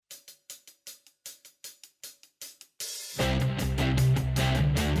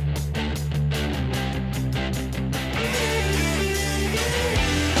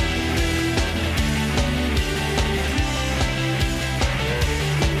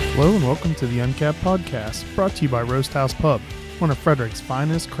Hello and welcome to the Uncapped Podcast, brought to you by Roast House Pub, one of Frederick's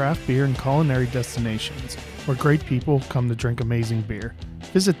finest craft beer and culinary destinations, where great people come to drink amazing beer.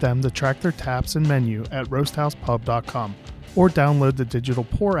 Visit them to track their taps and menu at roasthousepub.com or download the digital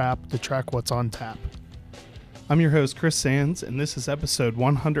Pour app to track what's on tap. I'm your host, Chris Sands, and this is episode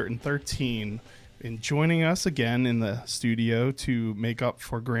 113. And joining us again in the studio to make up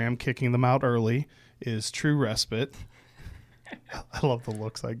for Graham kicking them out early is True Respite. I love the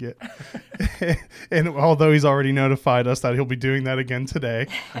looks I get. And although he's already notified us that he'll be doing that again today,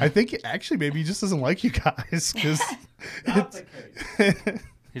 I think actually maybe he just doesn't like you guys. Cause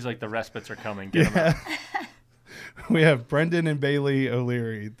He's like, the respites are coming. Get them out. We have Brendan and Bailey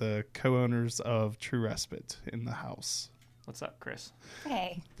O'Leary, the co-owners of True Respite, in the house. What's up, Chris?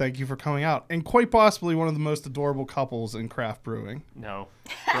 Hey. Thank you for coming out. And quite possibly one of the most adorable couples in craft brewing. No.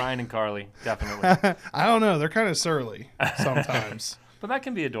 Brian and Carly, definitely. I don't know. They're kind of surly sometimes. But that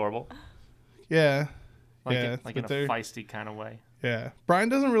can be adorable. Yeah. Like yeah. in a feisty kind of way. Yeah. Brian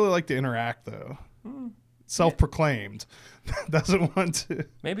doesn't really like to interact, though. Self-proclaimed. Doesn't want to.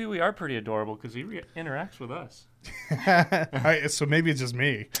 Maybe we are pretty adorable because he interacts with us. All right, so maybe it's just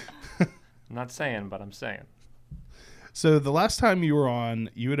me. I'm not saying, but I'm saying. So the last time you were on,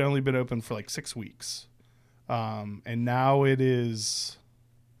 you had only been open for like 6 weeks. And now it is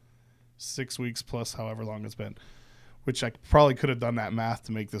 6 weeks plus however long it's been, which I probably could have done that math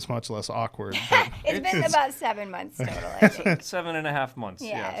to make this much less awkward. But It's been about 7 months total, I think. 7.5 months,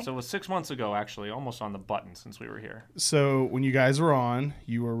 Yeah. yeah. So it was 6 months ago, actually, almost on the button since we were here. So when you guys were on,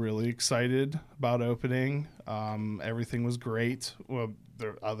 you were really excited about opening. Everything was great. Well,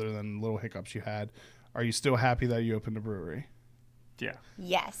 other than little hiccups you had. Are you still happy that you opened a brewery? Yeah.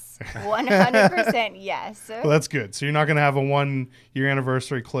 Yes. 100% yes. Well, that's good. So you're not going to have a 1-year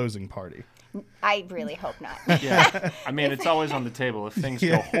anniversary closing party. I really hope not. Yeah. I mean, it's always on the table. If things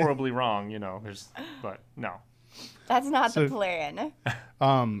go horribly wrong, but no. That's not the plan.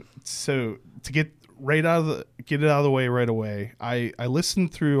 So to get it out of the way right away, I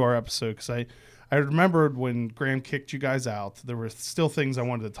listened through our episode because I remembered when Graham kicked you guys out, there were still things I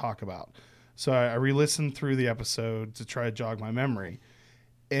wanted to talk about. So I re-listened through the episode to try to jog my memory.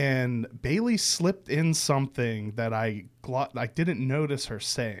 And Bailey slipped in something that I didn't notice her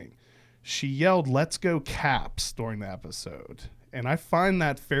saying. She yelled, "Let's go Caps," during the episode. And I find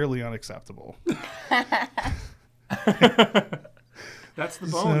that fairly unacceptable. That's the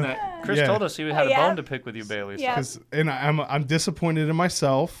bone that Chris told us he had a bone to pick with you, Bailey. So. Yeah. And I'm disappointed in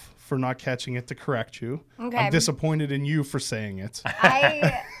myself for not catching it to correct you. Okay. I'm disappointed in you for saying it.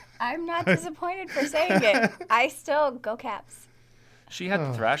 I'm not disappointed for saying it. I still go Caps. She had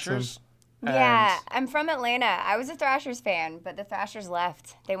the Thrashers. Yeah, I'm from Atlanta. I was a Thrashers fan, but the Thrashers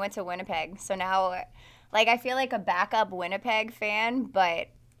left. They went to Winnipeg. So now, I feel like a backup Winnipeg fan, but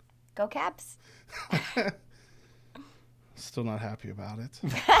go Caps. Still not happy about it.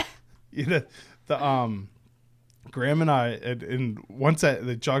 Graham and I, and once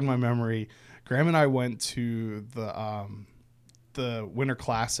that jogged my memory, Graham and I went to the Winter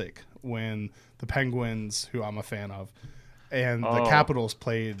Classic when the Penguins, who I'm a fan of, and the Capitals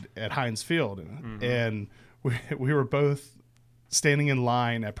played at Heinz Field. And we were both standing in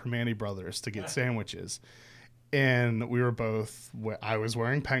line at Primanti Brothers to get sandwiches. And we were both, I was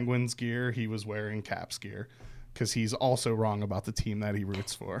wearing Penguins gear, he was wearing Caps gear, because he's also wrong about the team that he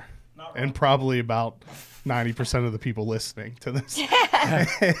roots for. And probably about 90% of the people listening to this.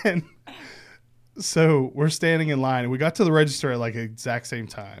 And so we're standing in line, and we got to the register at like the exact same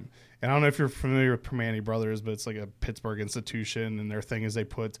time. And I don't know if you're familiar with Primanti Brothers, but it's like a Pittsburgh institution, and their thing is they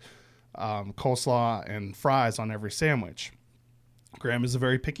put coleslaw and fries on every sandwich. Graham is a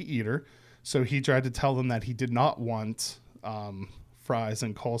very picky eater, so he tried to tell them that he did not want fries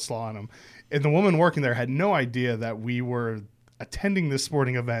and coleslaw on them. And the woman working there had no idea that we were attending this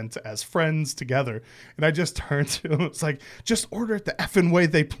sporting event as friends together. And I just turned to him and was like, just order it the effing way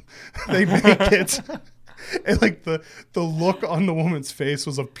they make it. And like the look on the woman's face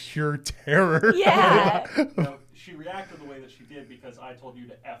was of pure terror. Yeah. No, she reacted the way that she did because I told you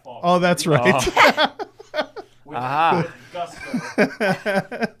to F off. Oh, that's right. With gusto.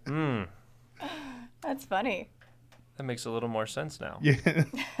 That's funny. That makes a little more sense now. Yeah.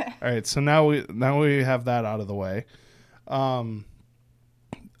 All right. So now we have that out of the way.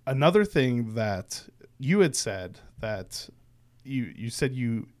 Another thing that you had said that you said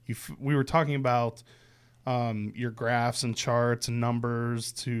we were talking about your graphs and charts and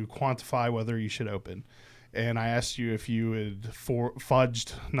numbers to quantify whether you should open. And I asked you if you had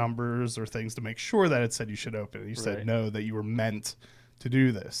fudged numbers or things to make sure that it said you should open. And you said no, that you were meant to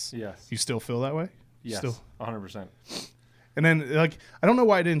do this. Yes. You still feel that way? Yes, Still? 100%. And then like I don't know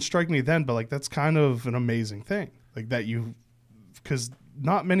why it didn't strike me then, but like that's kind of an amazing thing. Like that because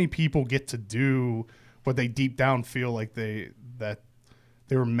not many people get to do what they deep down feel like they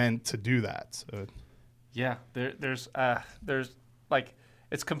were meant to do that. So. Yeah, there's like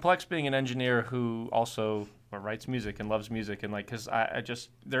it's complex being an engineer who also writes music and loves music, and like because I just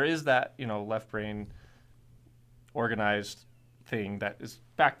there is that left brain organized thing that is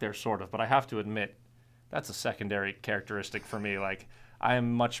back there sort of, but I have to admit that's a secondary characteristic for me. Like I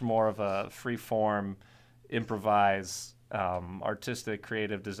am much more of a free form, improvise, artistic,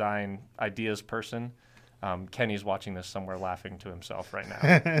 creative design ideas person. Kenny's watching this somewhere laughing to himself right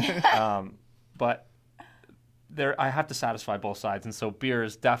now. But I have to satisfy both sides. And so beer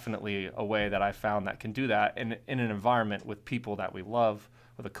is definitely a way that I found that can do that in an environment with people that we love,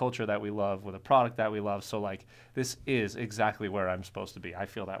 with a culture that we love, with a product that we love. So like this is exactly where I'm supposed to be. I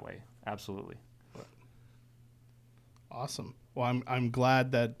feel that way. Absolutely. Awesome. Well, I'm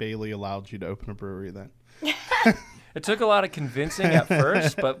glad that Bailey allowed you to open a brewery then. It took a lot of convincing at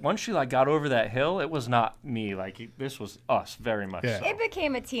first, but once she got over that hill, it was not me. Like this was us very much. Yeah. So. It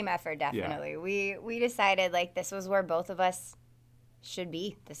became a team effort, definitely. Yeah. We decided like this was where both of us should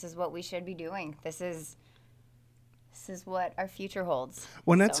be. This is what we should be doing. This is what our future holds.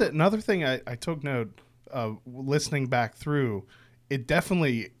 Well, that's another thing I took note of listening back through. It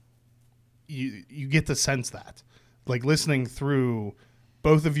definitely you get the sense that like listening through,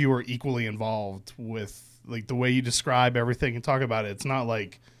 both of you are equally involved with. Like the way you describe everything and talk about it, it's not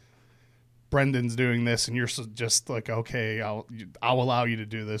like Brendan's doing this and you're just like, okay, I'll allow you to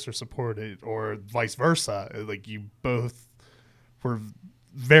do this or support it, or vice versa. Like you both were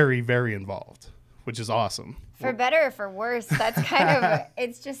very, very involved, which is awesome. For better or for worse, that's kind of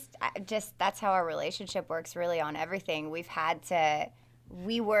it's just that's how our relationship works really on everything.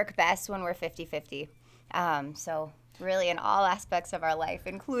 We work best when we're 50-50. So really in all aspects of our life,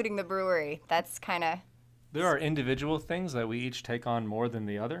 including the brewery, that's kind of. There are individual things that we each take on more than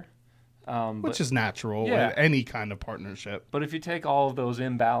the other. Which is natural in any kind of partnership. But if you take all of those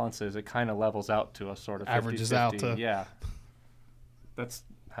imbalances, it kind of levels out to a sort of 50-50. Averages out to... Yeah. That's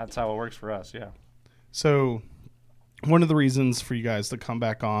how it works for us, yeah. So one of the reasons for you guys to come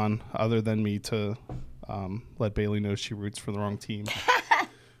back on, other than me to let Bailey know she roots for the wrong team,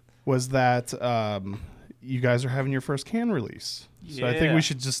 was that you guys are having your first can release. So I think we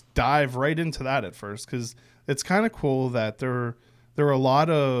should just dive right into that at first, because it's kind of cool that there are a lot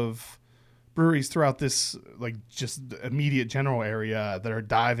of breweries throughout this like just immediate general area that are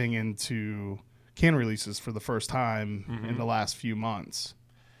diving into can releases for the first time in the last few months.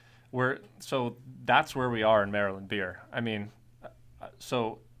 So that's where we are in Maryland beer. I mean,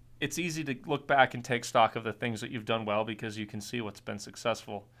 so it's easy to look back and take stock of the things that you've done well because you can see what's been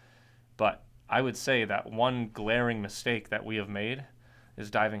successful. But I would say that one glaring mistake that we have made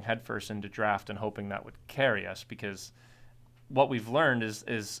is diving headfirst into draft and hoping that would carry us, because what we've learned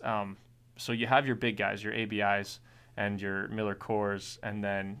is so you have your big guys, your ABIs and your Miller Coors, and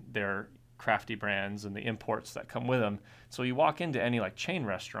then their crafty brands and the imports that come with them. So you walk into any like chain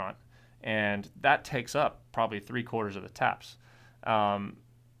restaurant and that takes up probably 3/4 of the taps.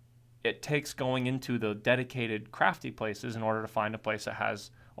 It takes going into the dedicated crafty places in order to find a place that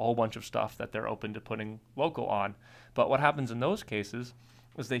has a whole bunch of stuff that they're open to putting local on. But what happens in those cases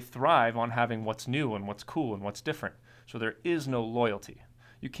is they thrive on having what's new and what's cool and what's different. So there is no loyalty.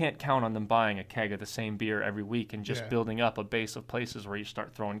 You can't count on them buying a keg of the same beer every week and just building up a base of places where you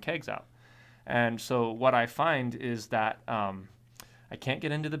start throwing kegs out. And so what I find is that I can't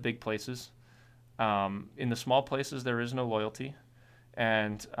get into the big places. In the small places, there is no loyalty.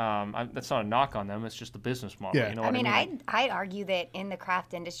 And that's not a knock on them. It's just the business model. Yeah. You know what I mean? I'd argue that in the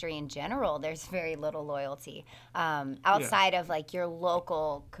craft industry in general, there's very little loyalty outside of like your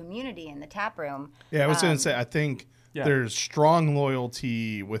local community in the tap room. Yeah, I was going to say, I think there's strong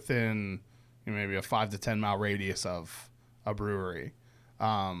loyalty within maybe a 5 to 10 mile radius of a brewery.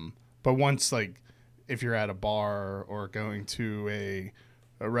 But once, like, if you're at a bar or going to a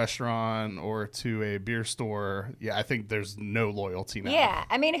restaurant or to a beer store, I think there's no loyalty now. Yeah,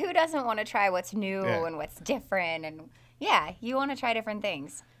 I mean, who doesn't want to try what's new and what's different? And you want to try different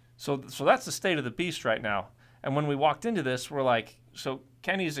things. So that's the state of the beast right now. And when we walked into this, we're like, so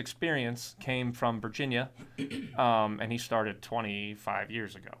Kenny's experience came from Virginia, and he started 25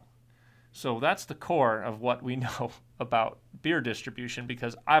 years ago. So that's the core of what we know about beer distribution,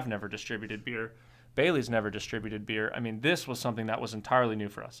 because I've never distributed beer. Bailey's never distributed beer. I mean, this was something that was entirely new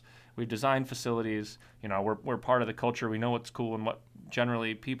for us. We've designed facilities. We're part of the culture. We know what's cool and what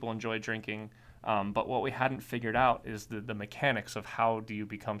generally people enjoy drinking. But what we hadn't figured out is the mechanics of how do you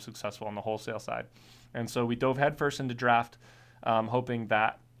become successful on the wholesale side. And so we dove headfirst into draft, hoping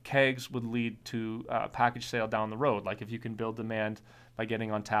that kegs would lead to package sale down the road. Like if you can build demand by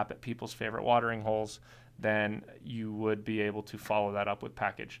getting on tap at people's favorite watering holes, then you would be able to follow that up with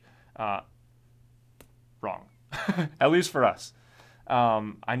package. Wrong, at least for us.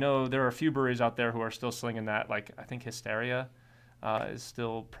 I know there are a few breweries out there who are still slinging that. Like I think Hysteria is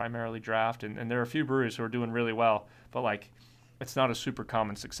still primarily draft, and there are a few breweries who are doing really well, but like it's not a super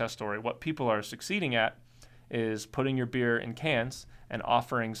common success story. What people are succeeding at is putting your beer in cans and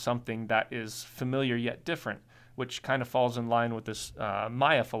offering something that is familiar yet different, which kind of falls in line with this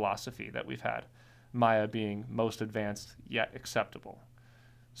Maya philosophy that we've had. Maya being most advanced yet acceptable.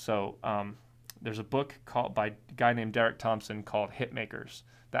 So there's a book by a guy named Derek Thompson called Hitmakers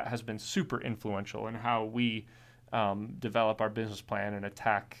that has been super influential in how we develop our business plan and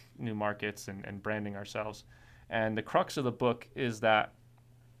attack new markets and branding ourselves. And the crux of the book is that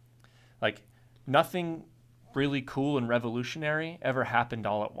like nothing really cool and revolutionary ever happened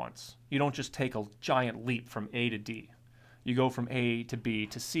all at once. You don't just take a giant leap from A to D. You go from A to B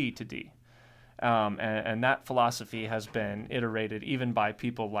to C to D. And that philosophy has been iterated even by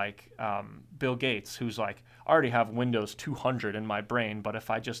people like Bill Gates, who's like, I already have Windows 200 in my brain, but if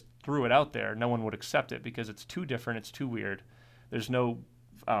I just threw it out there, no one would accept it because it's too different, it's too weird. There's no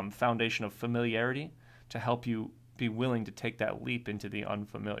foundation of familiarity to help you be willing to take that leap into the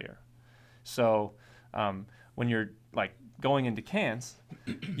unfamiliar. So when you're like going into cans,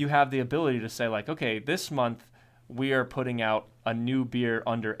 you have the ability to say like, okay, this month we are putting out a new beer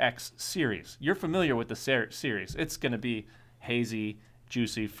under X series. You're familiar with the series. It's going to be hazy,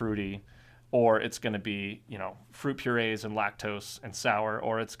 juicy, fruity, or it's going to be, fruit purees and lactose and sour,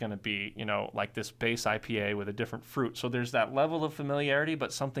 or it's going to be, like this base IPA with a different fruit. So there's that level of familiarity,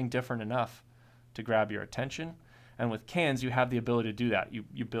 but something different enough to grab your attention. And with cans, you have the ability to do that.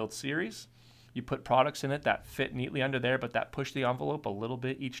 You build series. You put products in it that fit neatly under there, but that push the envelope a little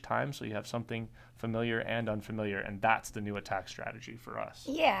bit each time, so you have something familiar and unfamiliar, and that's the new attack strategy for us.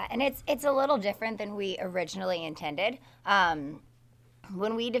 Yeah, and it's a little different than we originally intended.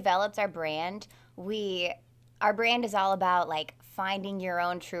 When we developed our brand is all about like finding your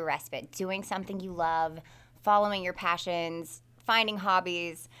own true respite, doing something you love, following your passions, finding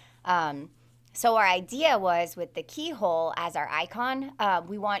hobbies. So our idea was with the keyhole as our icon,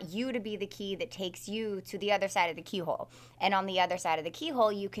 we want you to be the key that takes you to the other side of the keyhole. And on the other side of the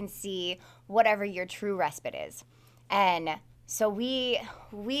keyhole, you can see whatever your true respite is. And so we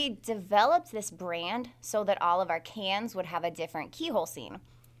developed this brand so that all of our cans would have a different keyhole scene.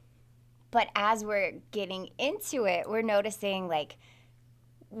 But as we're getting into it, we're noticing like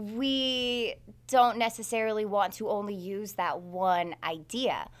we don't necessarily want to only use that one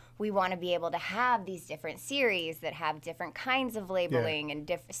idea. We want to be able to have these different series that have different kinds of labeling and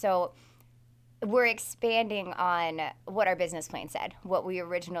different. So we're expanding on what our business plan said, what we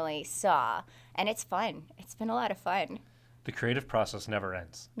originally saw, and it's fun. It's been a lot of fun. The creative process never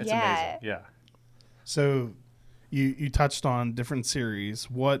ends. It's amazing. Yeah. So you touched on different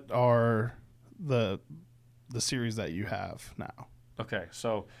series. What are the series that you have now? Okay,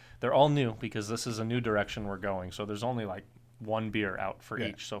 so they're all new because this is a new direction we're going. So there's only like one beer out for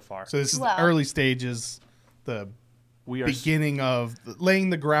each so far. So this is the early stages, the beginning of laying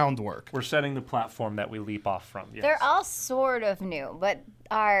the groundwork. We're setting the platform that we leap off from. Yes. They're all sort of new, but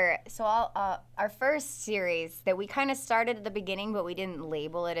our first series that we kind of started at the beginning, but we didn't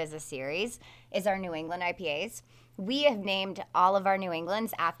label it as a series, is our New England IPAs. We have named all of our New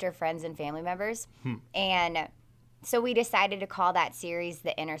Englands after friends and family members, and so we decided to call that series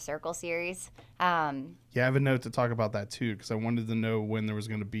the Inner Circle series. I have a note to talk about that too, because I wanted to know when there was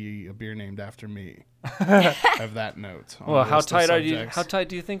going to be a beer named after me. I have that note. Well, how tight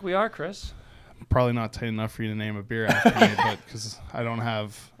do you think we are, Chris? Probably not tight enough for you to name a beer after me, but because I don't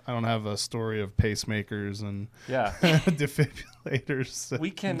have a story of pacemakers and defibrillators. So we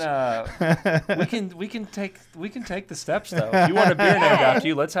can take the steps though. If you want a beer named after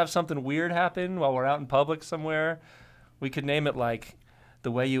you, let's have something weird happen while we're out in public somewhere. We could name it like The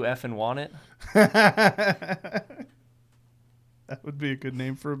Way You Effing Want It. That would be a good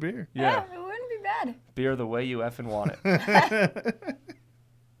name for a beer. Yeah, it wouldn't be bad. Beer The Way You Effing Want It.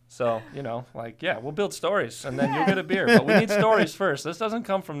 So, we'll build stories, and then you'll get a beer. But we need stories first. This doesn't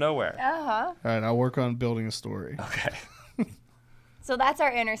come from nowhere. Uh-huh. All right, I'll work on building a story. Okay. So that's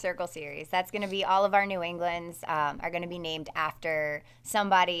our Inner Circle series. That's going to be all of our New Englands are going to be named after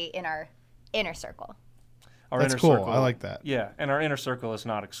somebody in our inner circle. Our That's inner cool. circle, I like that. Yeah, and our inner circle is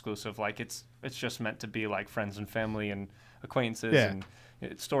not exclusive. Like it's just meant to be like friends and family and acquaintances Yeah. and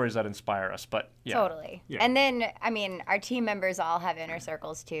stories that inspire us. But yeah, Totally. Yeah. And then, I mean, our team members all have inner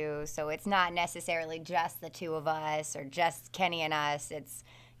circles too. So it's not necessarily just the two of us or just Kenny and us. It's,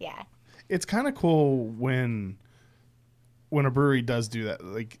 yeah. It's kind of cool when a brewery does do that,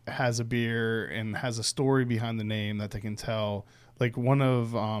 like has a beer and has a story behind the name that they can tell. Like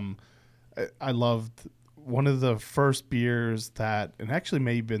I loved one of the first beers that, and actually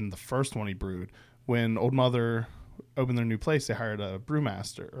may have been the first one he brewed, when Old Mother opened their new place, they hired a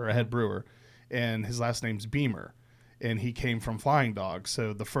brewmaster or a head brewer, and his last name's Beamer, and he came from Flying Dog.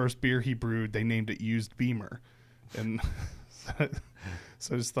 So the first beer he brewed, they named it Used Beamer, and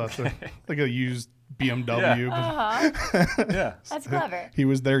so I just thought like a used BMW. yeah, That's clever. He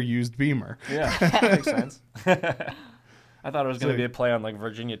was their used Beamer. yeah, makes sense. I thought it was going to be a play on like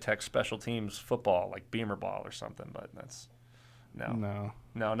Virginia Tech special teams football, like Beamer ball or something, but that's no,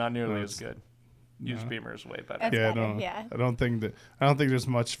 not nearly as good. Used Beamer is way better. That's Yeah, better, no, yeah. I don't think there's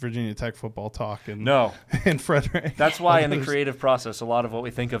much Virginia Tech football talk in No. in Frederick. That's why in the creative process, a lot of what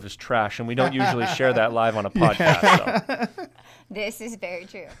we think of is trash, and we don't usually share that live on a podcast. So. This is very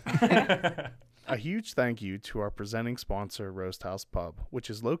true. A huge thank you to our presenting sponsor, Roast House Pub,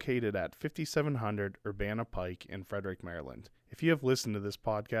 which is located at 5700 Urbana Pike in Frederick, Maryland. If you have listened to this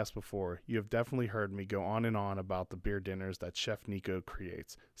podcast before, you have definitely heard me go on and on about the beer dinners that Chef Nico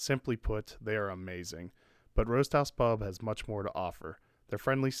creates. Simply put, they are amazing. But Roast House Pub has much more to offer. Their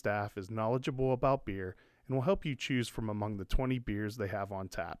friendly staff is knowledgeable about beer and will help you choose from among the 20 beers they have on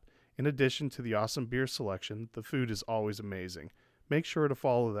tap. In addition to the awesome beer selection, the food is always amazing. Make sure to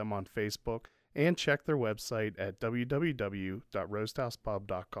follow them on Facebook and check their website at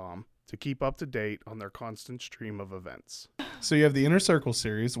www.roasthousepub.com to keep up to date on their constant stream of events. So you have the Inner Circle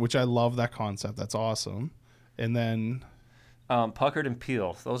series, which I love that concept. That's awesome. And then Puckered and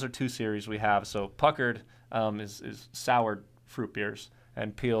Peeled. Those are two series we have. So Puckered is soured fruit beers,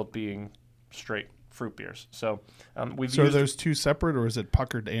 and Peeled being straight fruit beers. So we've are used those two separate, or is it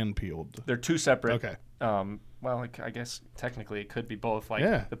puckered and peeled? they're two separate. Okay. Well, I guess technically it could be both. Like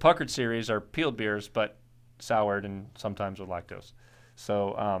Yeah. the Puckered series are peeled beers, but soured and sometimes with lactose.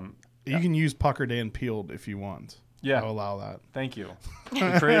 So You can use puckered and peeled if you want. Yeah. I'll allow that. thank you.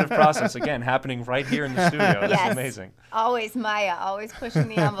 The creative process again happening right here in the studio. This Yes. is amazing. Always Maya, always pushing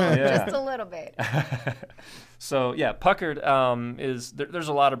the envelope Yeah. just a little bit. So yeah, Puckered is there's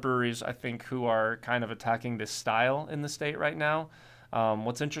a lot of breweries I think who are kind of attacking this style in the state right now.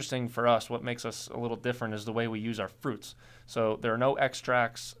 What's interesting for us, what makes us a little different, is the way we use our fruits. So there are no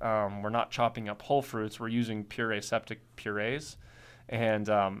extracts. We're not chopping up whole fruits. We're using pure aseptic purees. And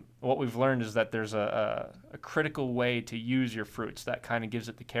what we've learned is that there's a critical way to use your fruits that kind of gives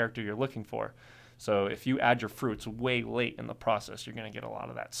it the character you're looking for. So if you add your fruits way late in the process, you're going to get a lot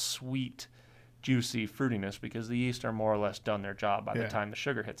of that sweet, juicy fruitiness because the yeast are more or less done their job by the time the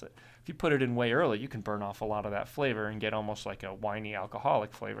sugar hits it. If you put it in way early, you can burn off a lot of that flavor and get almost like a winey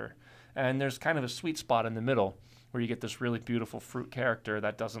alcoholic flavor. And there's kind of a sweet spot in the middle where you get this really beautiful fruit character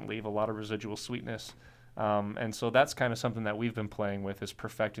that doesn't leave a lot of residual sweetness. And so that's kind of something that we've been playing with, is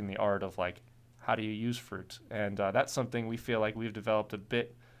perfecting the art of like, how do you use fruit? And that's something we feel like we've developed a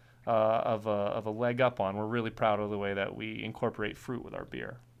bit of a leg up on. We're really proud of the way that we incorporate fruit with our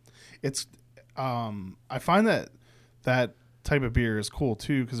beer. It's I find that type of beer is cool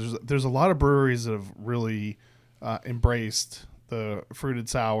too, because there's a lot of breweries that have really embraced the fruited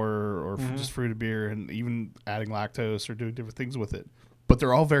sour or just fruited beer, and even adding lactose or doing different things with it. But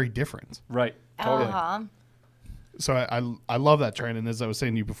they're all very different. Right. Totally. Uh-huh. So I love that trend, and as I was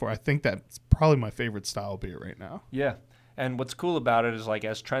saying to you before, I think that's probably my favorite style of beer right now. Yeah. And what's cool about it is like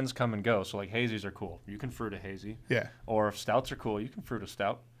as trends come and go, so like hazies are cool. You can fruit a hazy. Yeah. Or if stouts are cool, you can fruit a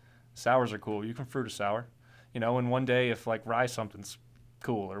stout. Sours are cool. You can fruit a sour. You know, and one day if like rye something's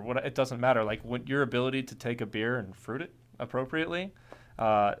cool or what, it doesn't matter. Like when your ability to take a beer and fruit it appropriately,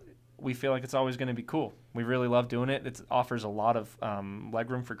 we feel like it's always going to be cool. We really love doing it. It offers a lot of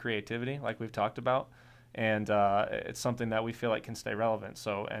legroom for creativity, like we've talked about. And it's something that we feel like can stay relevant.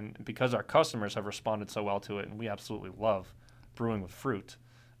 So, and because our customers have responded so well to it, and we absolutely love brewing with fruit,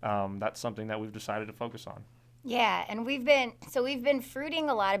 that's something that we've decided to focus on. Yeah, and we've been fruiting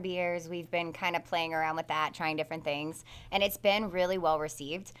a lot of beers. We've been kind of playing around with that, trying different things, and it's been really well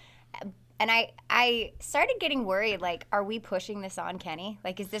received. And I started getting worried, like, are we pushing this on Kenny?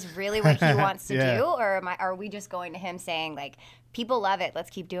 Like, is this really what he wants to do? Or are we just going to him saying, like, people love it, let's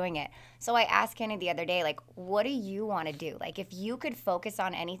keep doing it? So I asked Kenny the other day, like, what do you want to do? Like, if you could focus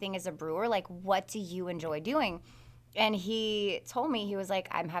on anything as a brewer, like, what do you enjoy doing? And he told me, he was like,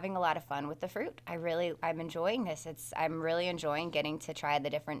 I'm having a lot of fun with the fruit. I'm enjoying this. I'm really enjoying getting to try the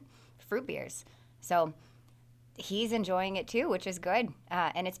different fruit beers. So he's enjoying it too, which is good.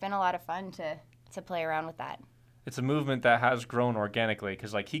 And it's been a lot of fun to play around with that. It's a movement that has grown organically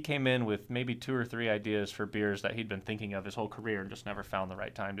because, like, he came in with maybe 2 or 3 ideas for beers that he'd been thinking of his whole career and just never found the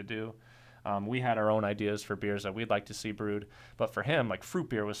right time to do. We had our own ideas for beers that we'd like to see brewed. But for him, like, fruit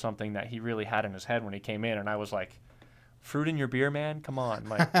beer was something that he really had in his head when he came in. And I was like, fruit in your beer, man? Come on.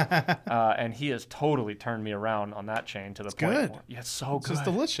 Like, and he has totally turned me around on that chain to the point. good. Yeah, it's so It's good. just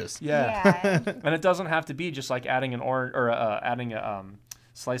delicious. Yeah. And it doesn't have to be just like adding an orange or adding a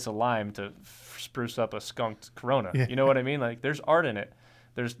slice of lime to spruce up a skunked Corona. Yeah. You know what I mean? Like, there's art in it.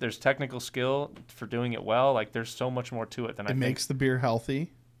 There's technical skill for doing it well. Like, there's so much more to it than I It think. makes the beer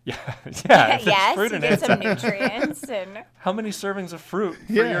healthy. Yeah, yeah. If there's Yes, fruit you in get it. some nutrients. And How many servings of fruit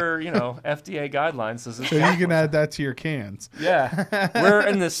for Yeah. your, FDA guidelines does this So count you can for? add that to your cans. Yeah. We're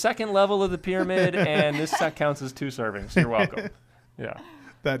in the second level of the pyramid, and this counts as 2 servings. You're welcome. Yeah.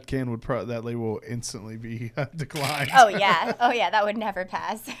 That can would that label will instantly be declined. oh yeah, that would never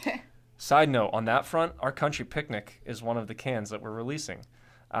pass. Side note, on that front, our Country Picnic is one of the cans that we're releasing.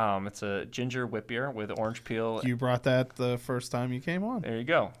 It's a ginger whip beer with orange peel. You brought that the first time you came on. There you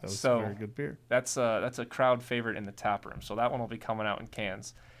go. That was So a very good beer. that's a crowd favorite in the tap room. So that one will be coming out in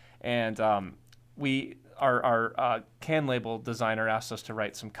cans. And our can label designer asked us to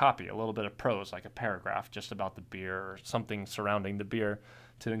write some copy, a little bit of prose, like a paragraph just about the beer or something surrounding the beer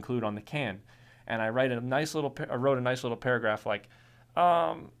to include on the can. And I wrote a nice little paragraph like,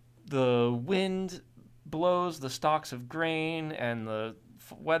 the wind blows the stalks of grain and the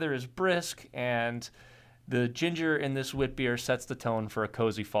weather is brisk, and the ginger in this wit beer sets the tone for a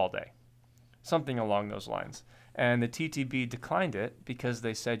cozy fall day. Something along those lines. And the TTB declined it because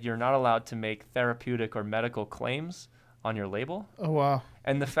they said you're not allowed to make therapeutic or medical claims on your label. Oh wow.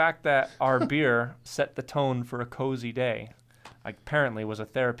 And the fact that our beer set the tone for a cozy day apparently was a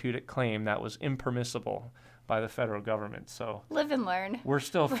therapeutic claim that was impermissible by the federal government. So Live and learn. we're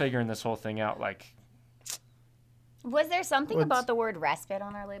still figuring this whole thing out. Like, Was there something What's- about the word respite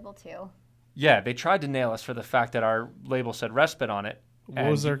on our label too? yeah, they tried to nail us for the fact that our label said respite on it. What and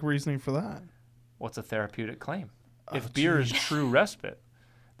was their reasoning for that? What's a therapeutic claim? Oh, If beer is geez. true respite,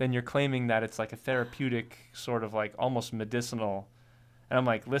 then you're claiming that it's like a therapeutic, sort of like almost medicinal. And I'm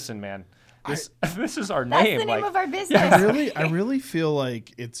like, listen, man, this is our That's name. the name like, of our business. I really feel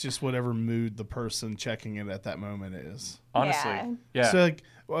like it's just whatever mood the person checking it at that moment is. honestly, yeah. So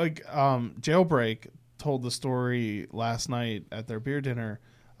Jailbreak told the story last night at their beer dinner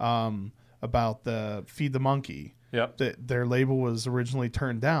about the Feed the Monkey. Yep. That their label was originally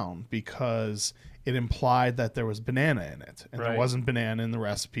turned down because it implied that there was banana in it, and there Right. wasn't banana in the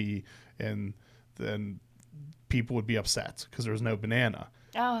recipe, and then people would be upset because there was no banana.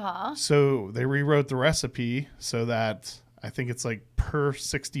 Uh-huh. So they rewrote the recipe so that I think it's like per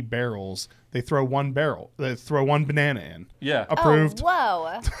 60 barrels, they throw one banana in. Yeah. Approved.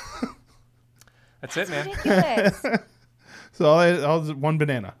 Oh, whoa. That's it, man. Ridiculous. So I'll one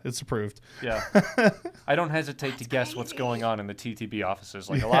banana. It's approved. Yeah. I don't hesitate to guess what's going on in the TTB offices.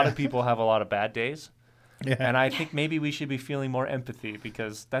 Like, a lot of people have a lot of bad days. Yeah. And I think maybe we should be feeling more empathy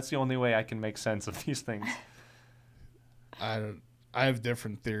because that's the only way I can make sense of these things. I have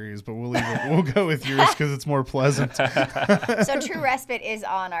different theories, but we'll leave it. We'll go with yours because it's more pleasant. So True Respite is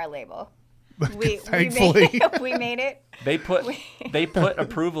on our label. Thankfully. We made it. They put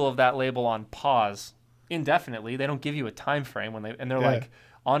approval of that label on pause indefinitely. They don't give you a time frame they're Yeah. like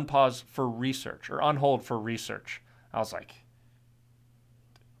on pause for research or on hold for research. I was like,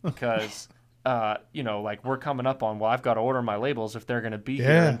 because like we're coming up on, well, I've got to order my labels if they're going to be here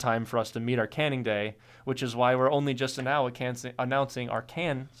Yeah. in time for us to meet our canning day, which is why we're only just now announcing our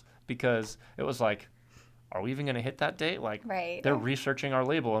cans, because it was like, are we even going to hit that date? Like, Right. they're researching our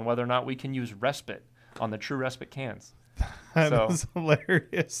label and whether or not we can use respite on the True Respite cans. That So- was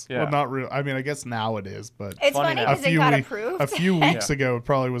hilarious. Yeah. Well, not real. I mean, I guess now it is, but It's Funny funny now. because it got week- approved. a few weeks Yeah. ago, it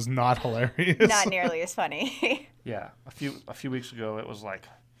probably was not hilarious. Not nearly as funny. Yeah, a few weeks ago, it was like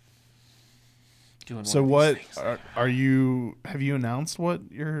doing. So one of what these things. are you? Have you announced what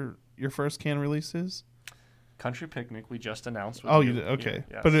your first can release is? Country Picnic? We just announced. with Oh, you did. Yeah, Okay,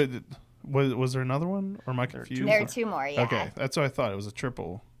 yes. but was there another one, or am I There are two confused? There more. are 2 more, yeah. Okay, that's what I thought. It was a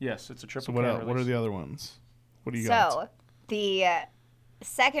triple. Yes, it's a triple. So what can else, what are release. the other ones? What do you got? So the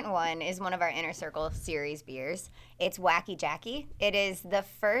second one is one of our Inner Circle series beers. It's Wacky Jackie. It is the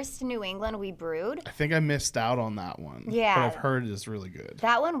first New England we brewed. I think I missed out on that one. Yeah. But I've heard it's really good.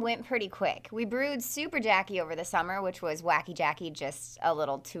 That one went pretty quick. We brewed Super Jackie over the summer, which was Wacky Jackie just a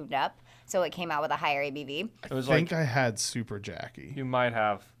little tuned up. So it came out with a higher ABV. It was I think like I had Super Jackie. you might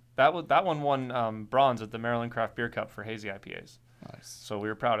have that one won bronze at the Maryland Craft Beer Cup for hazy IPAs. Nice. So we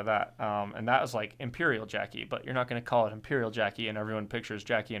were proud of that. And that was like Imperial Jackie, but you're not going to call it Imperial Jackie, and everyone pictures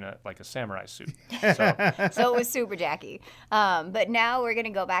Jackie in a samurai suit. So So it was Super Jackie. But now we're going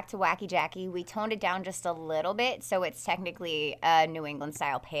to go back to Wacky Jackie. We toned it down just a little bit, so it's technically a New England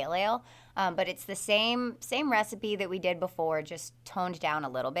style pale ale. But it's the same recipe that we did before, just toned down a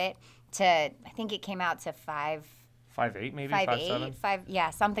little bit to, I think it came out to 5'8", maybe 5'8", 5'7". yeah,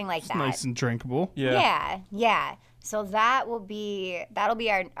 something like that. Nice and drinkable. Yeah. So that'll be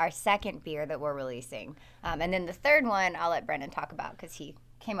our second beer that we're releasing. And then the third one, I'll let Brendan talk about because he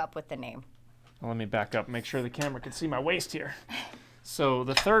came up with the name. Well, let me back up, make sure the camera can see my waist here. So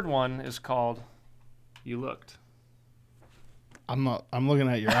the third one is called You Looked. I'm looking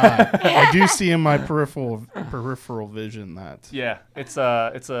at your eye. I do see in my peripheral vision that. Yeah, it's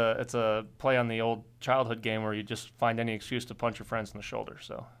a play on the old childhood game where you just find any excuse to punch your friends in the shoulder.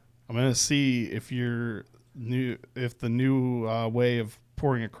 So I'm gonna see if the new way of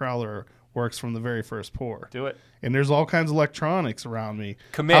pouring a crowler works from the very first pour. do it. And there's all kinds of electronics around me.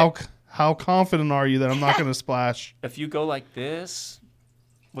 Commit. How confident are you that I'm not gonna splash? If you go like this,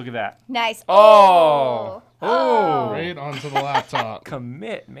 look at that. Nice. Oh. Right onto the laptop.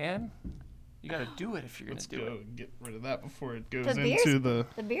 Commit, man. You got to do it if you're going Let's to do go it. get rid of that before it goes The into the.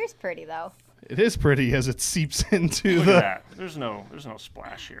 The beer's pretty though. It is pretty as it seeps into Look the. at that. There's no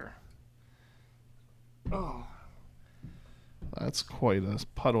splash here. Oh. That's quite a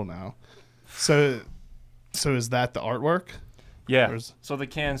puddle now. So is that the artwork? Yeah. Where's- So the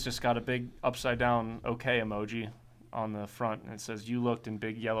can's just got a big upside down okay emoji on the front, and it says "You Looked" in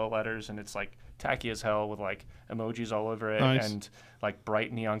big yellow letters, and it's like tacky as hell with like emojis all over it. Nice. And like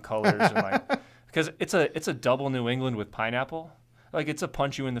bright neon colors and like because it's a double New England with pineapple. Like it's a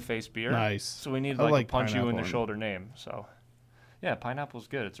punch you in the face beer. Nice. So we need I like like a punch you in the pineapple. shoulder name. So yeah, pineapple's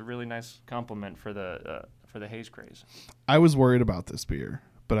good. It's a really nice compliment for the haze craze. I was worried about this beer,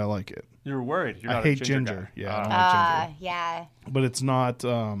 but I like it. You were worried. You're I not hate a ginger. guy. Yeah, I don't like ginger. Yeah. But it's not.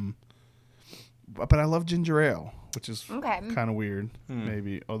 But I love ginger ale, which is Okay. kind of weird.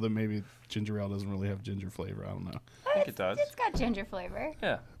 Maybe, although maybe ginger ale doesn't really have ginger flavor. I don't know. I think it does. It's got ginger flavor.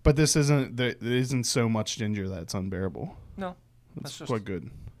 Yeah. But this isn't. There isn't so much ginger that it's unbearable. No. It's That's just quite good.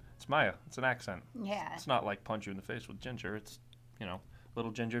 it's Maya. It's an accent. Yeah. It's not like punch you in the face with ginger. It's,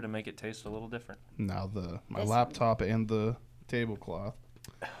 little ginger to make it taste a little different. Now my This laptop and the tablecloth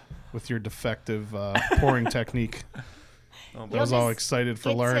with your defective pouring technique. Oh, I boy. was all excited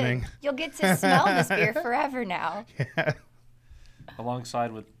for learning. You'll get to smell this beer forever now.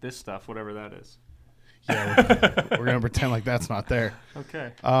 Alongside with this stuff, whatever that is. Yeah, we're gonna pretend like that's not there.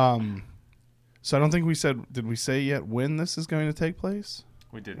 Okay. So I don't think we said. Did we say yet when this is going to take place?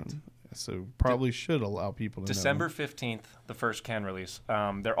 We didn't. So probably should allow people to December know. 15th, the first can release.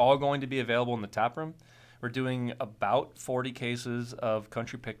 They're all going to be available in the tap room. We're doing about 40 cases of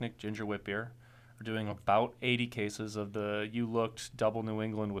Country Picnic Ginger Whip Beer. We're doing about 80 cases of the You Looked Double New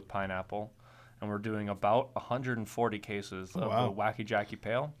England with pineapple. And we're doing about 140 cases of wow. the Wacky Jackie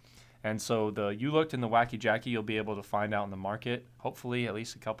Pale. And so the You Looked and the Wacky Jackie you'll be able to find out in the market. Hopefully at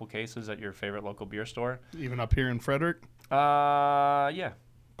least a couple cases at your favorite local beer store. Even up here in Frederick. Yeah.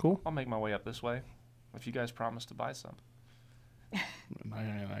 Cool. I'll make my way up this way if you guys promise to buy some.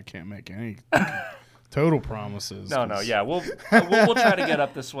 I can't make any total promises. No, 'cause- yeah, we'll try to get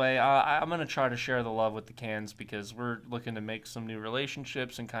up this way. I'm gonna try to share the love with the cans because we're looking to make some new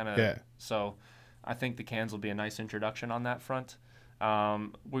relationships and kind of. Yeah. So, I think the cans will be a nice introduction on that front.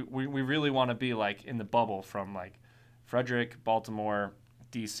 We really want to be like in the bubble from like Frederick, Baltimore,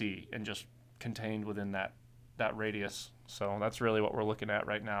 DC, and just contained within that radius. So that's really what we're looking at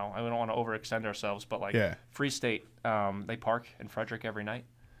right now. I don't want to overextend ourselves, but like Yeah. Free State, they park in Frederick every night,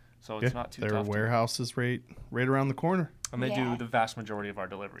 so it's not too There tough. are warehouses right around the corner. And they Yeah. do the vast majority of our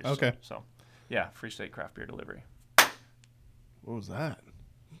deliveries. Okay. So, yeah, Free State Craft Beer Delivery. What was that?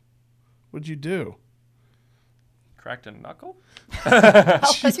 What'd you do? Cracked a knuckle? That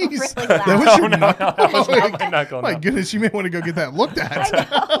was Jeez. really That loud. was your knuckle. That was not my knuckle. My No. goodness, you may want to go get that looked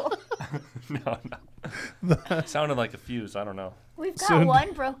at. No. Sounded like a fuse. I don't know. We've got So-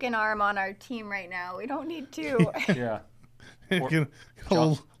 one broken arm on our team right now. We don't need two. Yeah. Get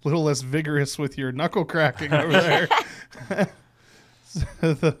a little less vigorous with your knuckle cracking over there.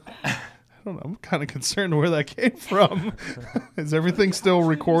 So don't know. I'm kind of concerned where that came from. Is everything still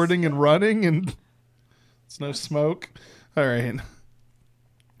recording and running and it's no smoke? All right.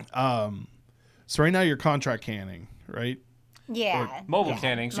 So right now you're contract canning, right? Yeah. Mobile yeah.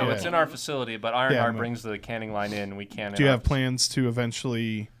 canning, so Yeah. it's in our facility, but Ironheart Yeah, brings the canning line in. We can. Do you have plans to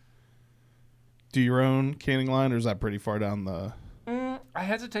eventually do your own canning line, or is that pretty far down the... I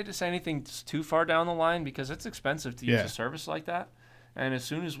hesitate to say anything too far down the line because it's expensive to use Yeah. a service like that. And as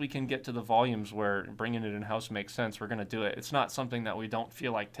soon as we can get to the volumes where bringing it in-house makes sense, we're going to do it. It's not something that we don't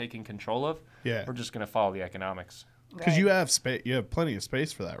feel like taking control of. Yeah. We're just going to follow the economics. Because Right. you have space. You have plenty of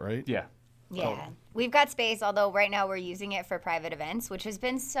space for that, right? Yeah. Yeah. We've got space, although right now we're using it for private events, which has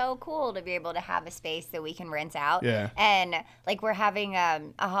been so cool to be able to have a space that we can rent out. Yeah. And like we're having a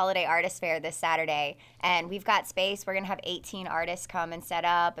holiday artist fair this Saturday, and we've got space. We're going to have 18 artists come and set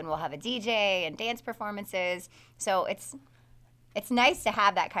up, and we'll have a DJ and dance performances. So it's nice to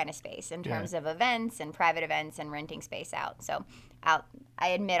have that kind of space in terms of events and private events and renting space out. So I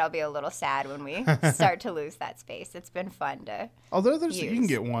admit I'll be a little sad when we start to lose that space. It's been fun to Although you can use.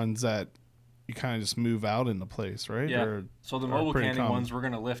 get ones that you kind of just move out into place, right? Yeah. Or, So the or mobile pretty canning common. ones, we're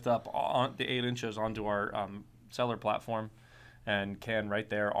going to lift up on the 8 inches onto our cellar platform and can right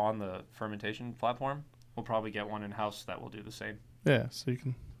there on the fermentation platform. We'll probably get one in-house that will do the same. Yeah, so you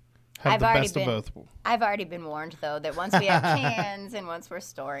can have I've the already best of both. I've already been warned, though, that once we have cans and once we're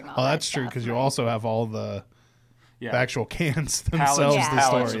storing all Oh, that that's true, stuff, because you right? also have all the Yeah. actual cans Pallets, themselves Yeah. to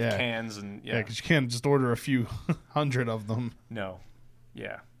pallets store. of Yeah, cans and yeah, because you can't just order a few hundred of them. No.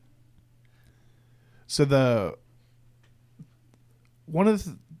 Yeah. So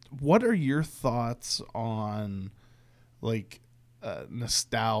what are your thoughts on like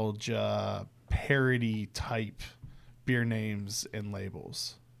nostalgia parody type beer names and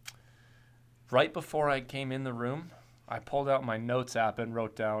labels? Right before I came in the room, I pulled out my notes app and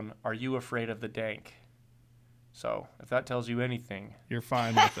wrote down, "Are you afraid of the dank?" So if that tells you anything. You're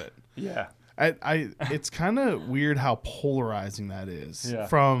fine with it. Yeah. It's kind of weird how polarizing that is Yeah.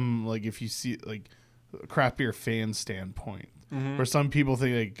 from like if you see like a craft beer fan standpoint, where some people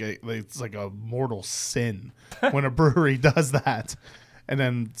think it's like a mortal sin when a brewery does that, and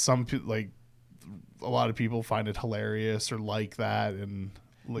then some like a lot of people find it hilarious or like that, and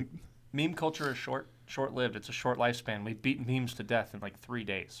like Meme culture is short-lived. It's a short lifespan. We beat memes to death in like 3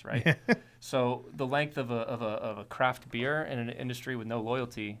 days, right? So the length of a craft beer in an industry with no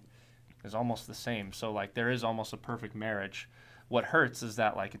loyalty is almost the same. So like there is almost a perfect marriage. What hurts is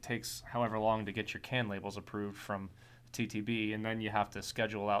that like it takes however long to get your can labels approved from TTB, and then you have to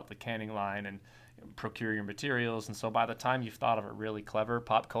schedule out the canning line and procure your materials. And so by the time you've thought of a really clever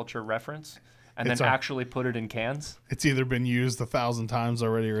pop culture reference and It's then a- actually put it in cans, it's either been used 1,000 times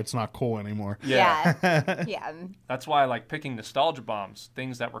already or it's not cool anymore. Yeah. Yeah. That's why I like picking nostalgia bombs,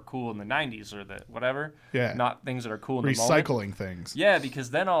 things that were cool in the 90s or the whatever. Yeah. Not things that are cool in the moment. Recycling things. Yeah,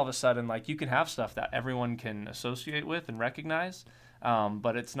 because then all of a sudden, like, you can have stuff that everyone can associate with and recognize,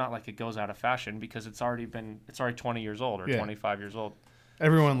 but it's not like it goes out of fashion because it's already 20 years old or Yeah. 25 years old.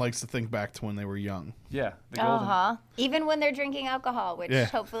 Everyone likes to think back to when they were young. Yeah, the golden. Uh-huh. Even when they're drinking alcohol, which Yeah.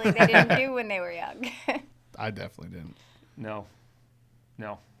 hopefully they didn't do when they were young. I definitely didn't. No,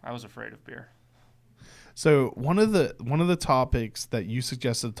 I was afraid of beer. So one of the topics that you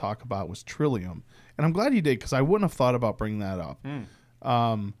suggested to talk about was Trillium, and I'm glad you did because I wouldn't have thought about bringing that up.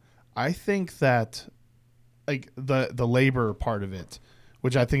 I think that like the labor part of it,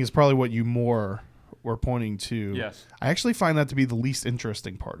 which I think is probably what you more were pointing to. Yes. I actually find that to be the least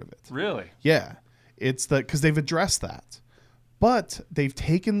interesting part of it. Really? Yeah, it's because they've addressed that, but they've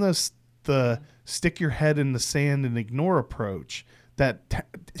taken the stick your head in the sand and ignore approach that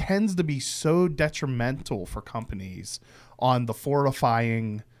tends to be so detrimental for companies on the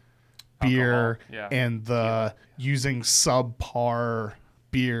fortifying beer Alcohol, yeah. and the using subpar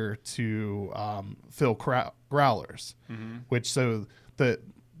beer to fill growlers, which so the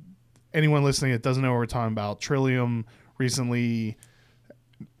anyone listening that doesn't know what we're talking about, Trillium recently,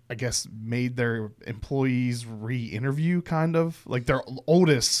 I guess, made their employees re-interview, kind of like their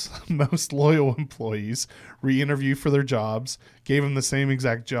oldest, most loyal employees re-interview for their jobs, gave them the same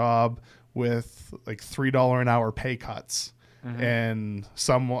exact job with like $3 an hour pay cuts, and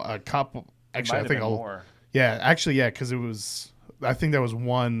a couple. Actually, I Might think have been more. yeah, actually, yeah, because it was. I think that was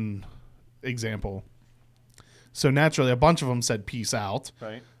one example. So naturally, a bunch of them said peace out.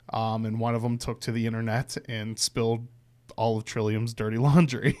 Right. And one of them took to the internet and spilled all of Trillium's dirty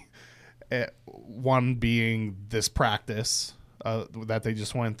laundry. One being this practice that they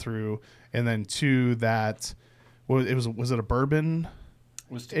just went through, and then two that was it a bourbon?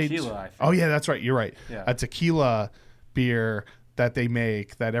 It was age? tequila, I think. Oh yeah, that's right. You're right. Yeah. A tequila beer that they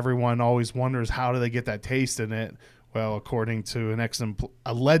make that everyone always wonders how do they get that taste in it. Well, according to an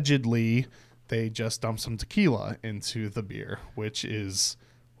allegedly, they just dump some tequila into the beer, which is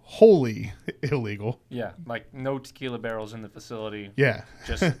wholly illegal. Yeah, like no tequila barrels in the facility. Yeah.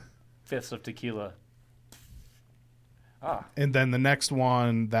 Just fifths of tequila. And then the next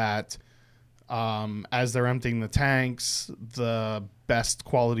one that, as they're emptying the tanks, the best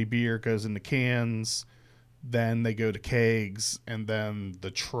quality beer goes into cans. Then they go to kegs, and then the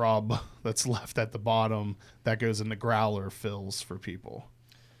trub that's left at the bottom that goes into growler fills for people.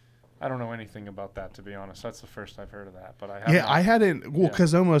 I don't know anything about that, to be honest. That's the first I've heard of that. But I hadn't. Well,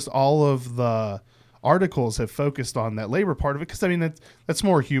 because almost all of the articles have focused on that labor part of it. Because I mean, that's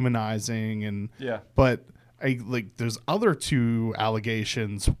more humanizing, and But there's other two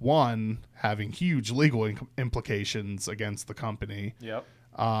allegations. One having huge legal implications against the company. Yep.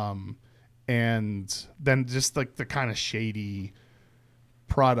 And then just like the kind of shady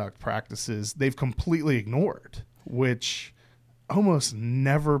product practices they've completely ignored, which almost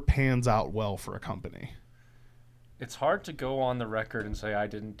never pans out well for a company. It's hard to go on the record and say I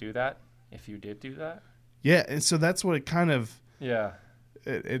didn't do that if you did do that. Yeah, and so that's what it kind of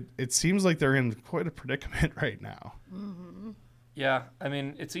it seems like they're in quite a predicament right now. Mm-hmm. Yeah, I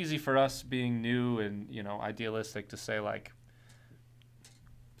mean, it's easy for us being new and, idealistic to say like,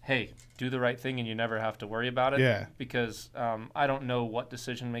 hey, do the right thing and you never have to worry about it. Yeah. Because I don't know what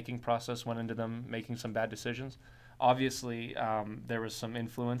decision-making process went into them making some bad decisions. Obviously, there was some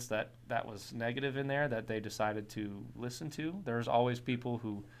influence that was negative in there that they decided to listen to. There's always people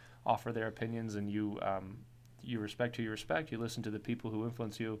who offer their opinions, and you respect who you respect. You listen to the people who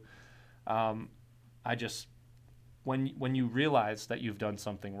influence you. When you realize that you've done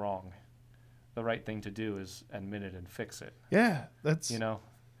something wrong, the right thing to do is admit it and fix it. Yeah, that's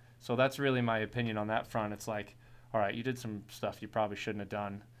So that's really my opinion on that front. It's like, all right, you did some stuff you probably shouldn't have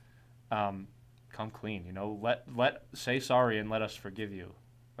done. Come clean, say sorry and let us forgive you.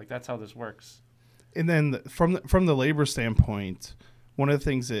 Like, that's how this works. And then from the labor standpoint, one of the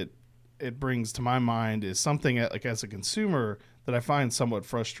things that it brings to my mind is something like as a consumer that I find somewhat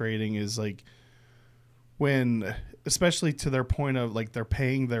frustrating is like when, especially to their point of like they're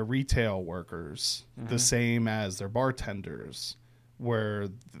paying their retail workers the same as their bartenders, where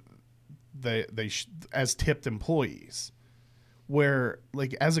they as tipped employees. Where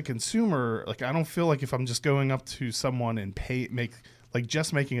like as a consumer, like I don't feel like if I'm just going up to someone and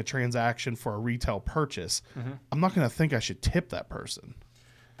just making a transaction for a retail purchase, I'm not going to think I should tip that person.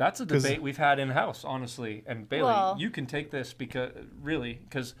 That's a debate we've had in-house, honestly. And Bailey, you can take this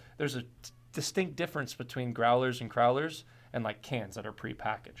because there's a distinct difference between growlers and crowlers and like cans that are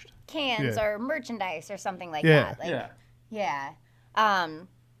prepackaged. Cans or merchandise or something like that.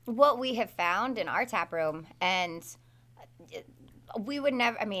 What we have found in our tap room, and we would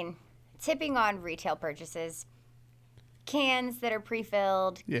never, tipping on retail purchases, cans that are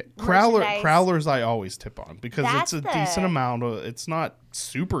pre-filled. Yeah, crowlers I always tip on because it's a decent amount. It's not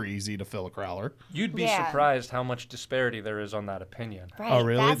super easy to fill a crowler. You'd be surprised how much disparity there is on that opinion. Right. Oh,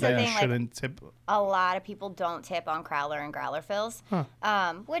 really? That's the That thing, shouldn't tip. A lot of people don't tip on crowler and growler fills,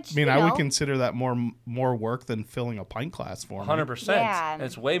 which I would consider that more work than filling a pint glass for me. 100%. Yeah. And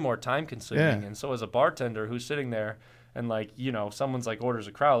it's way more time consuming. And so as a bartender who's sitting there and someone's like orders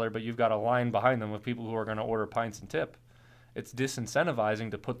a crowler, but you've got a line behind them of people who are going to order pints and tip. It's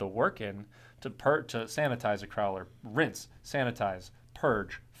disincentivizing to put the work in to sanitize a crowler, rinse, sanitize,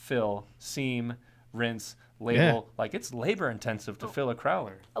 purge, fill, seam, rinse, label. Yeah. It's labor intensive to fill a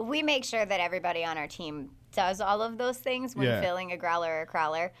crowler. We make sure that everybody on our team does all of those things when filling a growler or a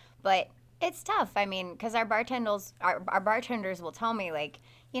crowler, but it's tough. Because our bartenders will tell me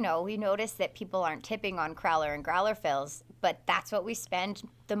we notice that people aren't tipping on crowler and growler fills, but that's what we spend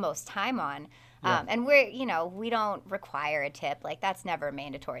the most time on. And we don't require a tip. That's never a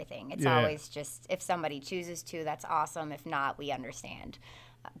mandatory thing. It's always just if somebody chooses to, that's awesome. If not, we understand.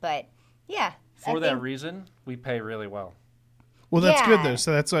 But yeah. For that reason, we pay really well. Well, that's good though.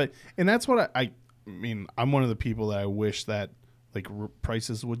 So that's what I'm one of the people that I wish that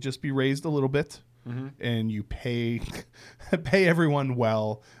prices would just be raised a little bit. And you pay everyone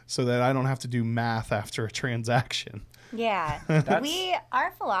well so that I don't have to do math after a transaction. Yeah.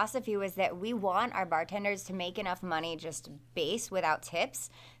 Our philosophy was that we want our bartenders to make enough money just base without tips,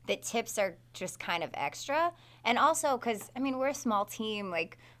 that tips are just kind of extra. And also because, we're a small team,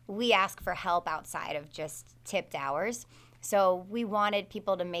 we ask for help outside of just tipped hours. So we wanted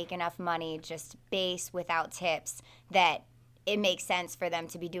people to make enough money just base without tips that it makes sense for them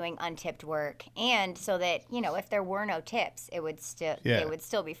to be doing untipped work. And so that, if there were no tips, it would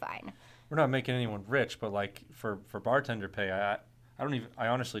still be fine. We're not making anyone rich, but for bartender pay, I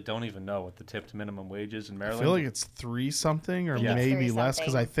honestly don't even know what the tipped minimum wage is in I Maryland. feel like it's 3 something or I think it's maybe 3 less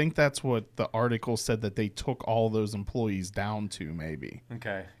because I something. think that's what the article said that they took all those employees down to maybe.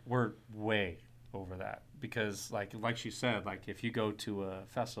 Okay, we're way over that because, like she said, like if you go to a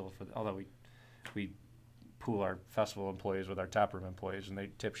festival although we pool our festival employees with our taproom employees and they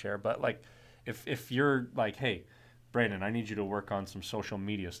tip share, but like if you're like, hey, Brandon, I need you to work on some social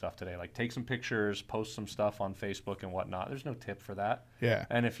media stuff today, like take some pictures, post some stuff on Facebook and whatnot. There's no tip for that. Yeah.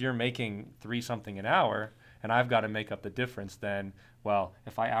 And if you're making 3 something an hour and I've got to make up the difference, then, well,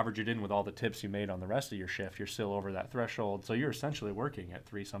 if I average it in with all the tips you made on the rest of your shift, you're still over that threshold. So you're essentially working at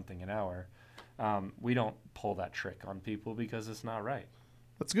 3 something an hour. We don't pull that trick on people because it's not right.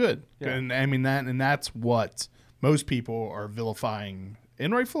 That's good. Yeah. And I mean that's what most people are vilifying,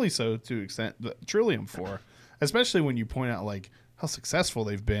 and rightfully so to an extent, Trillium for, especially when you point out like how successful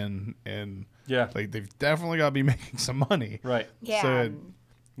they've been and Yeah. like they've definitely got to be making some money. Right. Yeah. So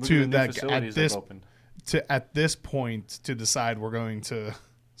Look To at the new that- facilities at this- they've opened. at this point to decide we're going to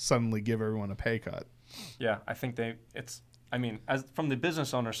suddenly give everyone a pay cut. Yeah, I think as from the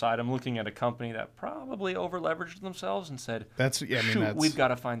business owner side, I'm looking at a company that probably over leveraged themselves and said, shoot, we've got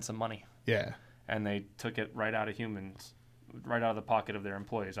to find some money. Yeah. And they took it right out of the pocket of their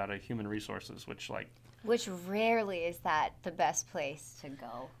employees, out of human resources, which rarely is that the best place to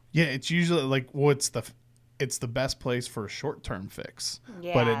go. Yeah, it's usually like it's the best place for a short-term fix.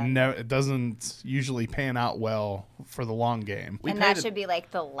 Yeah. But it doesn't usually pan out well for the long game. And that should be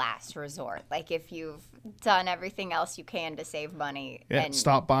like the last resort. Like if you've done everything else you can to save money. Yeah, and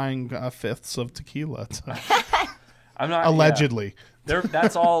stop buying fifths of tequila. I'm not Allegedly.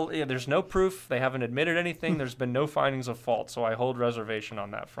 That's all. Yeah, there's no proof. They haven't admitted anything. There's been no findings of fault. So I hold reservation on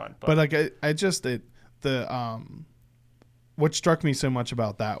that front. But like what struck me so much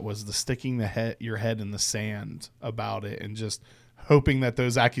about that was the sticking your head in the sand about it and just hoping that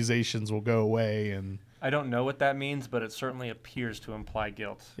those accusations will go away. And I don't know what that means, but it certainly appears to imply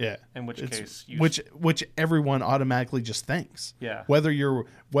guilt. yeah, In which case, which everyone automatically just thinks. Yeah. Whether you're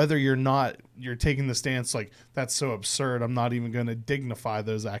taking the stance like that's so absurd, I'm not even going to dignify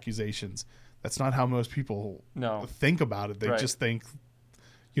those accusations. That's not how most people think about it. They just think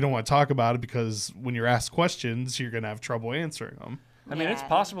you don't want to talk about it because when you're asked questions, you're going to have trouble answering them. I mean, it's Yeah.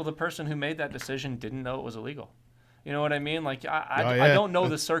 possible the person who made that decision didn't know it was illegal. You know what I mean? Like, I yeah. don't know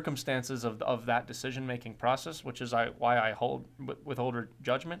the circumstances of that decision-making process, which is why I withhold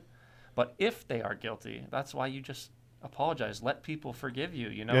judgment. But if they are guilty, that's why you just apologize. Let people forgive you.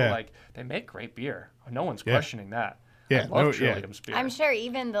 You know, Yeah. like they make great beer. No one's questioning that. Yeah, I love no, Trillium's beer. I'm sure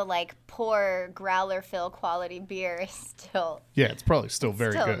even the like poor growler fill quality beer is still Yeah, it's probably still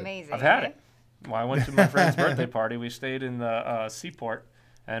very good. amazing. I've had it. Well, I went to my friend's birthday party. We stayed in the Seaport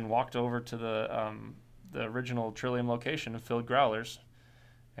and walked over to the original Trillium location and filled growlers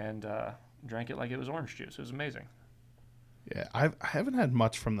and drank it like it was orange juice. It was amazing. Yeah, I haven't had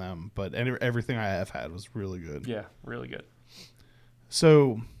much from them, but everything I have had was really good. Yeah, really good.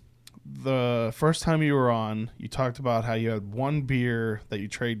 So the first time you were on, you talked about how you had one beer that you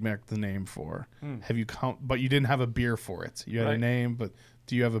trademarked the name for. Have you but you didn't have a beer for it. You had a Right. name, but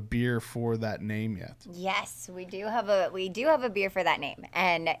do you have a beer for that name yet? Yes, we do have a beer for that name,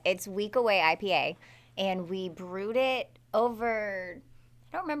 and it's Week Away IPA, and we brewed it over.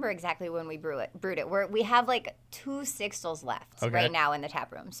 I don't remember exactly when we brewed it. We have like 2 sixtels left Okay. right now in the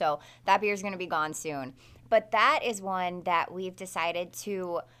tap room, so that beer is going to be gone soon. But that is one that we've decided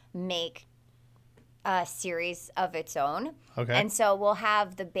to make a series of its own. Okay. And so we'll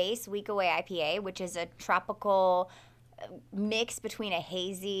have the base Week Away IPA, which is a tropical mix between a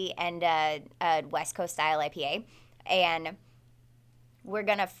hazy and a West Coast style IPA. And we're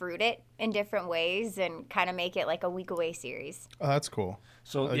going to fruit it in different ways and kind of make it like a Week Away series. Oh, that's cool.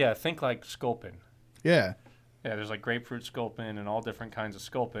 So, think like Sculpin. Yeah. Yeah, there's like grapefruit Sculpin and all different kinds of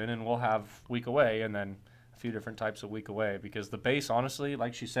Sculpin, and we'll have Week Away and then a few different types of Week Away because the base, honestly,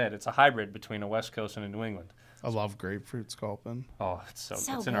 like she said, it's a hybrid between a West Coast and a New England. I love grapefruit sculpin. Oh, it's So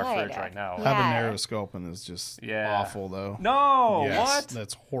it's in our good. fridge right now. Yeah. Habanero sculpin is just Yeah. awful, though. No, Yes, what?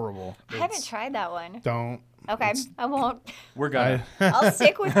 that's horrible. I haven't tried that one. Don't. Okay, I won't. We're gonna. I'll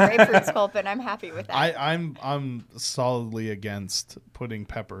stick with grapefruit sculpin. I'm happy with that. I'm solidly against putting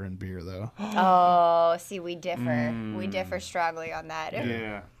pepper in beer, though. Oh, see, we differ. We differ strongly on that.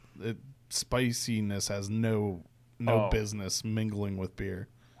 Yeah. Spiciness has no Oh. business mingling with beer.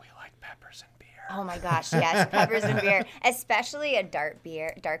 We like peppers and beer. Oh my gosh, yes, peppers and beer, especially a dark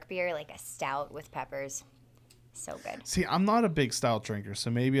beer, like a stout with peppers. So good. See, I'm not a big stout drinker,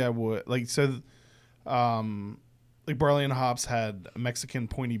 so maybe I would like. So, like Barley and Hops had Mexican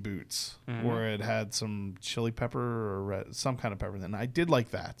pointy boots, where it had some chili pepper or some kind of pepper. And I did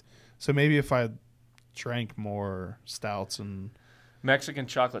like that. So maybe if I drank more stouts and Mexican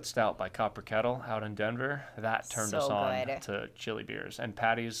Chocolate Stout by Copper Kettle out in Denver. That turned us So on good. to chili beers. And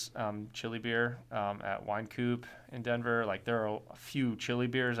Patty's chili beer at Wine Coop in Denver. Like, there are a few chili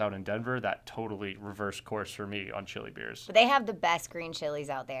beers out in Denver that totally reversed course for me on chili beers. But they have the best green chilies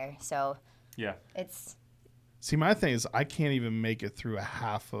out there. So Yeah. it's see, my thing is I can't even make it through a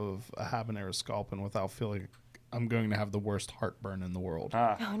half of a habanero sculpin without feeling I'm going to have the worst heartburn in the world.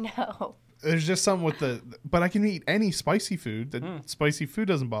 oh no. There's just something with but I can eat any spicy food. Spicy food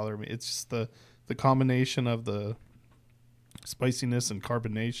doesn't bother me. It's just the combination of the spiciness and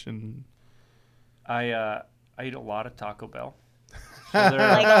carbonation. I eat a lot of Taco Bell. Like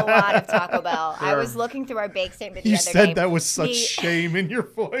a lot of Taco Bell. I was looking through our bank statement the You other day. said that with such The- shame in your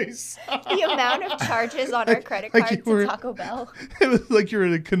voice. The amount of charges on our credit Like card you were- to Taco Bell. It was like you're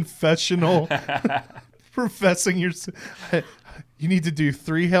in a confessional professing your. You need to do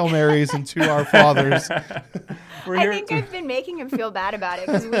 3 Hail Marys and 2 Our Fathers. We're I here think I've been making him feel bad about it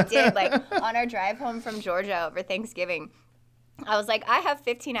because we did, like, on our drive home from Georgia over Thanksgiving. I was like, I have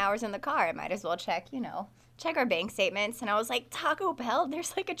 15 hours in the car. I might as well check our bank statements. And I was like, Taco Bell,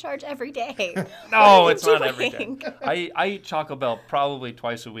 there's like a charge every day. No, What are it's you not every day. doing? I eat Taco Bell probably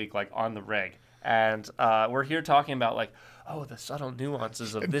twice a week, like on the reg. And we're here talking about like, oh, the subtle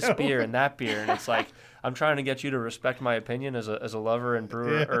nuances of this beer and that beer. And it's like, I'm trying to get you to respect my opinion as a lover and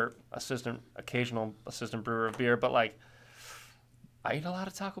brewer or occasional assistant brewer of beer. But like, I eat a lot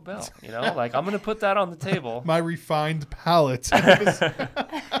of Taco Bell, like I'm going to put that on the table. My refined palate.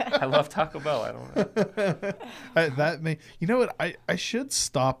 I love Taco Bell. I don't know. That may, you know what? I should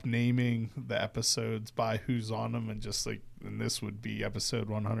stop naming the episodes by who's on them and just like, and this would be episode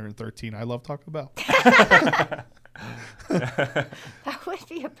 113. I love Taco Bell. That would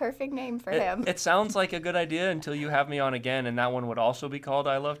be a perfect name for him. It sounds like a good idea until you have me on again, and that one would also be called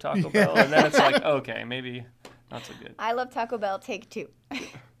I Love Taco Bell. And then it's like, okay, maybe not so good. I love Taco Bell, take 2. All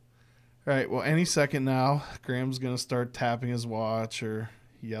right. Well, any second now, Graham's going to start tapping his watch or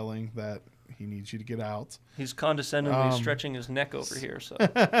yelling that he needs you to get out. He's condescendingly stretching his neck over here. So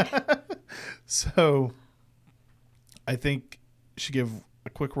So I think you should give a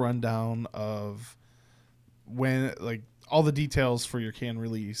quick rundown of when, like, all the details for your can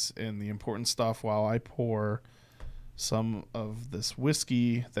release and the important stuff while I pour some of this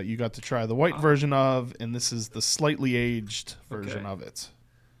whiskey that you got to try the white version of, and this is the slightly aged version of it.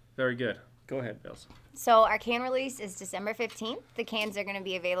 very good. Go ahead, Bills. So our can release is December 15th. The cans are going to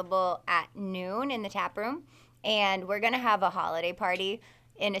be available at noon in the tap room. And we're going to have a holiday party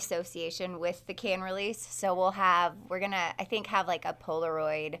in association with the can release. So we're going to, I think, have like a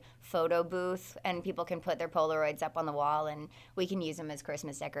Polaroid photo booth, and people can put their Polaroids up on the wall and we can use them as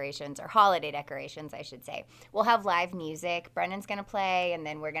Christmas decorations, or holiday decorations, I should say. We'll have live music. Brennan's going to play, and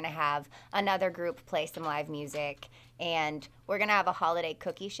then we're going to have another group play some live music. And we're going to have a holiday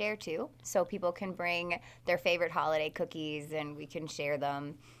cookie share too. So people can bring their favorite holiday cookies and we can share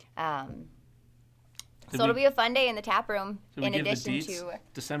them. So it'll be a fun day in the tap room, in addition to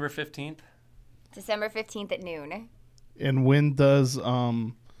December 15th. December 15th at noon. And when does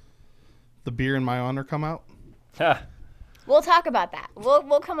the beer in my honor come out? We'll talk about that.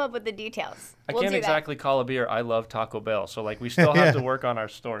 We'll come up with the details. I We'll can't do exactly call a beer I Love Taco Bell. So like we still have to work on our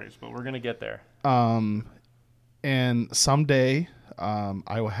stories, but we're going to get there. And someday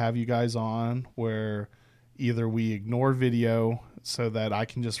I will have you guys on where either we ignore video so that I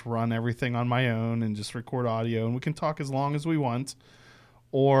can just run everything on my own and just record audio and we can talk as long as we want,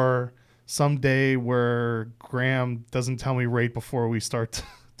 or someday where Graham doesn't tell me right before we start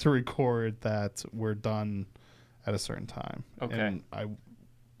to record that we're done at a certain time. Okay. And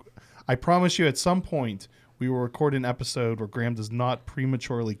I promise you at some point we will record an episode where Graham does not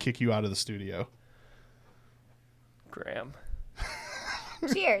prematurely kick you out of the studio. Graham.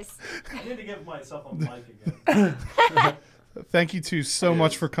 that. Cheers. I need to give myself a mic again. Thank you two so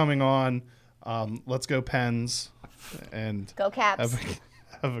much for coming on. Let's go Pens, and Go Caps.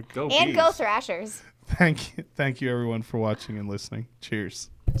 have a Go And Bees. go Thrashers. thank you everyone for watching and listening. Cheers.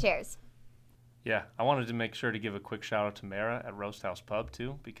 Cheers. Yeah, I wanted to make sure to give a quick shout out to Mara at Roast House Pub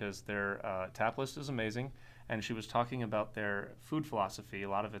too, because their tap list is amazing, and she was talking about their food philosophy. A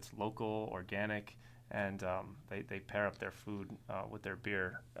lot of it's local, organic, and they pair up their food with their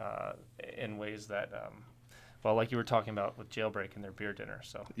beer in ways that, well, like you were talking about with Jailbreak and their beer dinner.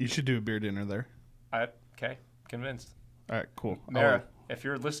 So You should do a beer dinner there. okay, convinced. All right, cool. Mara, if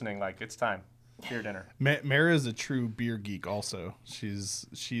you're listening, like it's time, beer dinner. Mara is a true beer geek. Also, she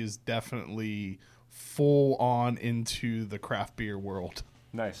is definitely full on into the craft beer world.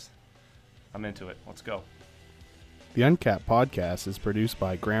 Nice. I'm into it. Let's go. The Uncapped Podcast is produced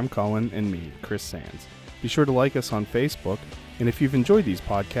by Graham Cullen and me, Chris Sands. Be sure to like us on Facebook, and if you've enjoyed these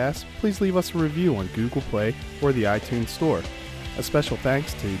podcasts, please leave us a review on Google Play or the iTunes Store. A special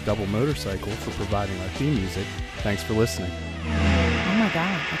thanks to Double Motorcycle for providing our theme music. Thanks for listening. Oh my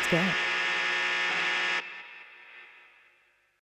God, that's good.